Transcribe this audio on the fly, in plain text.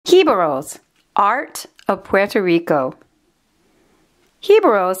Jíbaros, Art of Puerto Rico.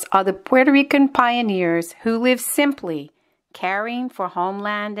 Jíbaros are the Puerto Rican pioneers who live simply, caring for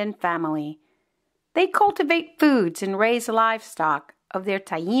homeland and family. They cultivate foods and raise livestock of their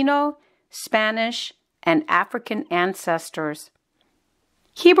Taíno, Spanish, and African ancestors.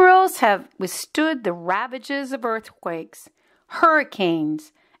 Jíbaros have withstood the ravages of earthquakes,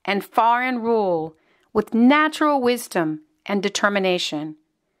 hurricanes, and foreign rule with natural wisdom and determination.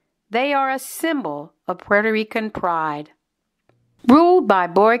 They are a symbol of Puerto Rican pride. Ruled by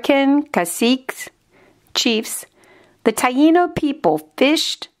Borican caciques, chiefs, the Taíno people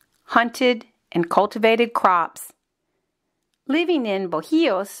fished, hunted, and cultivated crops. Living in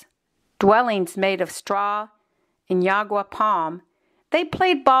bojillos, dwellings made of straw and yagua palm, they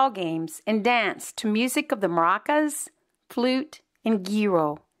played ball games and danced to music of the maracas, flute, and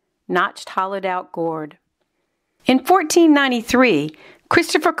guiro, notched hollowed-out gourd. In 1493,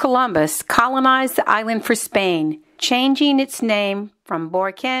 Christopher Columbus colonized the island for Spain, changing its name from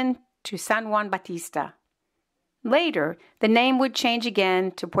Borican to San Juan Bautista. Later, the name would change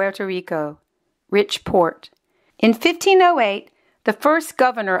again to Puerto Rico, Rich Port. In 1508, the first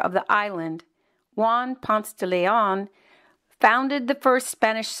governor of the island, Juan Ponce de Leon, founded the first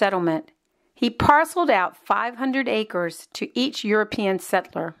Spanish settlement. He parceled out 500 acres to each European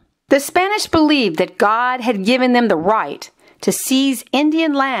settler. The Spanish believed that God had given them the right to seize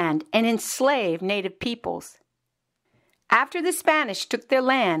Indian land and enslave native peoples. After the Spanish took their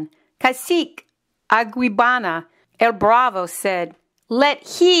land, Cacique Aguibana el Bravo said, "Let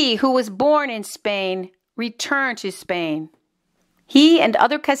he who was born in Spain return to Spain." He and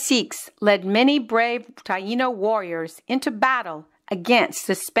other caciques led many brave Taíno warriors into battle against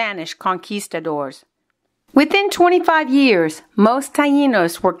the Spanish conquistadors. Within 25 years, most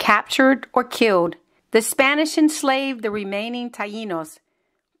Taínos were captured or killed. The Spanish enslaved the remaining Taínos,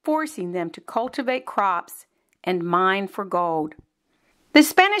 forcing them to cultivate crops and mine for gold. The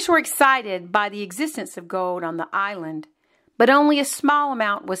Spanish were excited by the existence of gold on the island, but only a small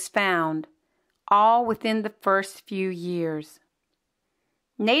amount was found, all within the first few years.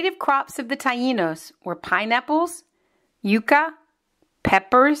 Native crops of the Taínos were pineapples, yucca,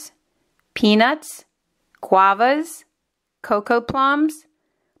 peppers, peanuts, guavas, cocoa plums,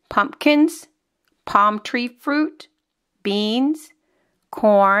 pumpkins, palm tree fruit, beans,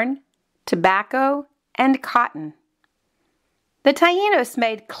 corn, tobacco, and cotton. The Taínos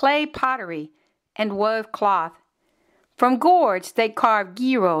made clay pottery and wove cloth. From gourds they carved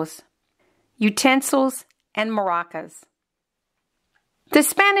guiros, utensils, and maracas. The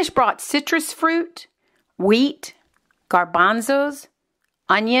Spanish brought citrus fruit, wheat, garbanzos,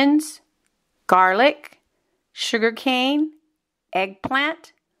 onions, garlic, sugarcane,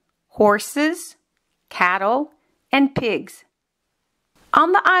 eggplant, horses, cattle, and pigs.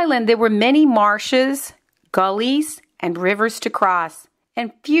 On the island there were many marshes, gullies, and rivers to cross,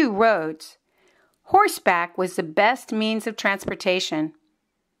 and few roads. Horseback was the best means of transportation.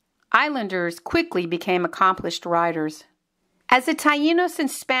 Islanders quickly became accomplished riders. As the Taínos and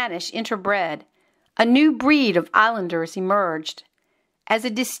Spanish interbred, a new breed of islanders emerged. As a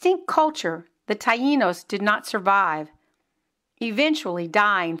distinct culture, the Taínos did not survive, eventually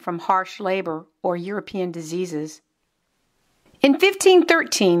dying from harsh labor or European diseases. In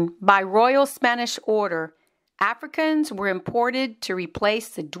 1513, by royal Spanish order, Africans were imported to replace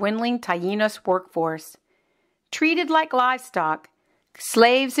the dwindling Taínos workforce. Treated like livestock,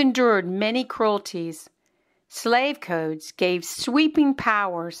 slaves endured many cruelties. Slave codes gave sweeping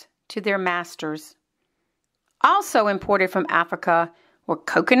powers to their masters. Also imported from Africa were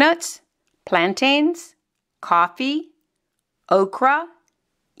coconuts, plantains, coffee, okra,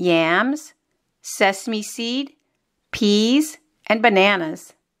 yams, sesame seed, peas, and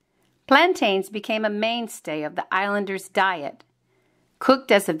bananas. Plantains became a mainstay of the islanders' diet,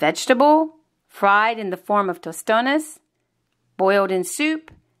 cooked as a vegetable, fried in the form of tostones, boiled in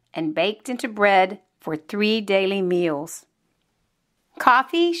soup, and baked into bread for 3 daily meals.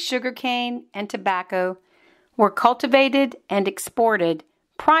 Coffee, sugarcane, and tobacco were cultivated and exported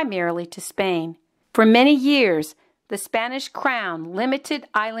primarily to Spain. For many years, the Spanish crown limited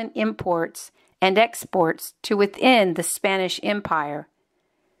island imports and exports to within the Spanish Empire.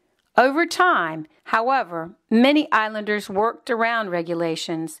 Over time, however, many islanders worked around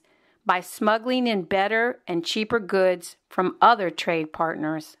regulations by smuggling in better and cheaper goods from other trade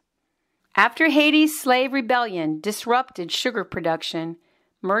partners. After Haiti's slave rebellion disrupted sugar production,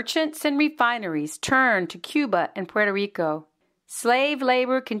 merchants and refineries turned to Cuba and Puerto Rico. Slave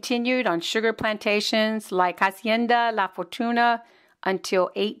labor continued on sugar plantations like Hacienda La Fortuna until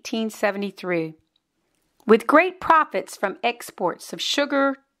 1873. With great profits from exports of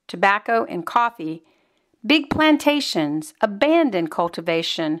sugar, tobacco, and coffee, big plantations abandoned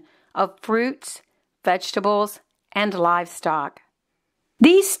cultivation of fruits, vegetables, and livestock.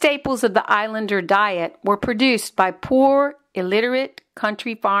 These staples of the islander diet were produced by poor, illiterate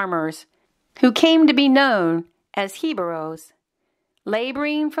country farmers who came to be known as Jíbaros.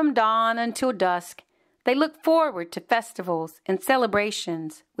 Laboring from dawn until dusk, they looked forward to festivals and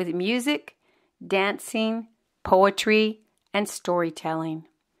celebrations with music, dancing, poetry, and storytelling.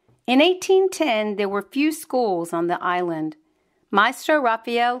 In 1810, there were few schools on the island. Maestro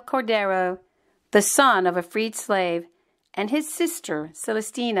Rafael Cordero, the son of a freed slave, and his sister,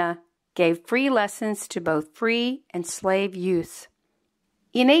 Celestina, gave free lessons to both free and slave youths.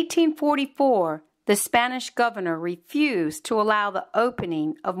 In 1844, the Spanish governor refused to allow the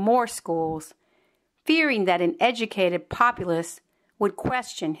opening of more schools, fearing that an educated populace would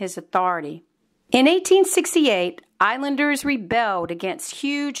question his authority. In 1868, islanders rebelled against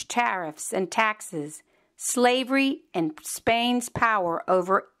huge tariffs and taxes, slavery, and Spain's power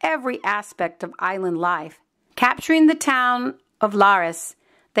over every aspect of island life. Capturing the town of Lares,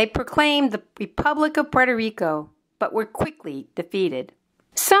 they proclaimed the Republic of Puerto Rico, but were quickly defeated.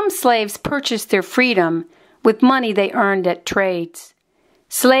 Some slaves purchased their freedom with money they earned at trades.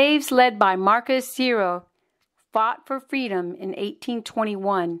 Slaves led by Marcos Zero fought for freedom in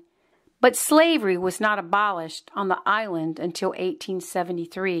 1821, but slavery was not abolished on the island until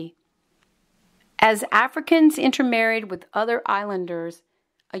 1873. As Africans intermarried with other islanders,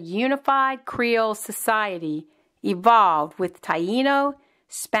 a unified Creole society evolved with Taíno,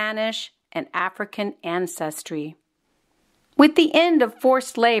 Spanish, and African ancestry. With the end of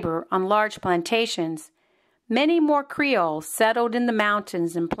forced labor on large plantations, many more Creoles settled in the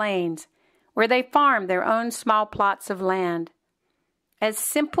mountains and plains, where they farmed their own small plots of land. As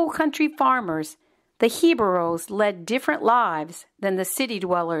simple country farmers, the Jíbaros led different lives than the city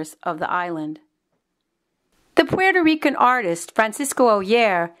dwellers of the island. The Puerto Rican artist Francisco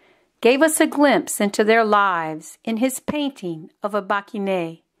Oller gave us a glimpse into their lives in his painting of a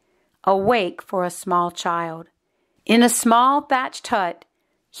baquiné, a wake for a small child. In a small thatched hut,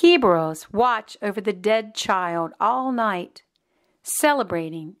 Jíbaros watch over the dead child all night,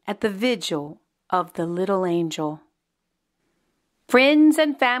 celebrating at the vigil of the little angel. Friends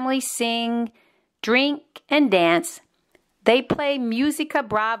and family sing, drink, and dance. They play musica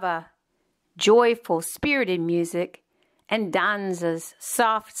brava, joyful, spirited music, and danzas,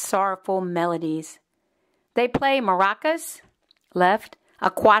 soft, sorrowful melodies. They play maracas, left,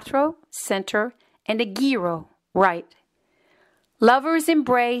 a cuatro, center, and a guiro, right. Lovers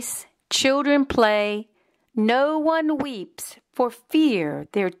embrace, children play. No one weeps for fear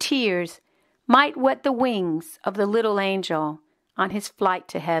their tears might wet the wings of the little angel on his flight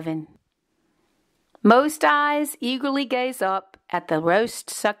to heaven. Most eyes eagerly gaze up at the roast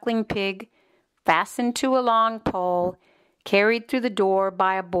suckling pig fastened to a long pole carried through the door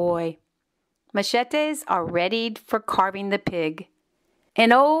by a boy. Machetes are readied for carving the pig.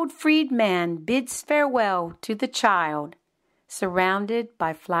 An old freed man bids farewell to the child, surrounded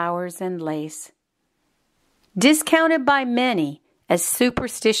by flowers and lace. Discounted by many as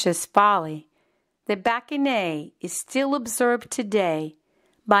superstitious folly, the baquiné is still observed today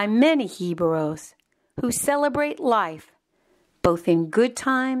by many Jíbaros who celebrate life both in good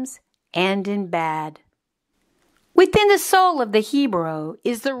times and in bad. Within the soul of the Jíbaro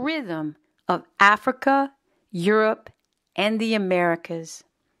is the rhythm of Africa, Europe, and the Americas.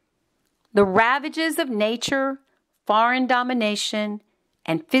 The ravages of nature, foreign domination,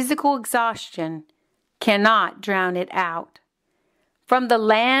 and physical exhaustion cannot drown it out. From the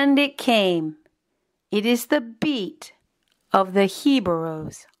land it came, it is the beat of the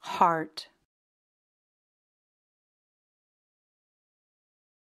Jíbaro's heart.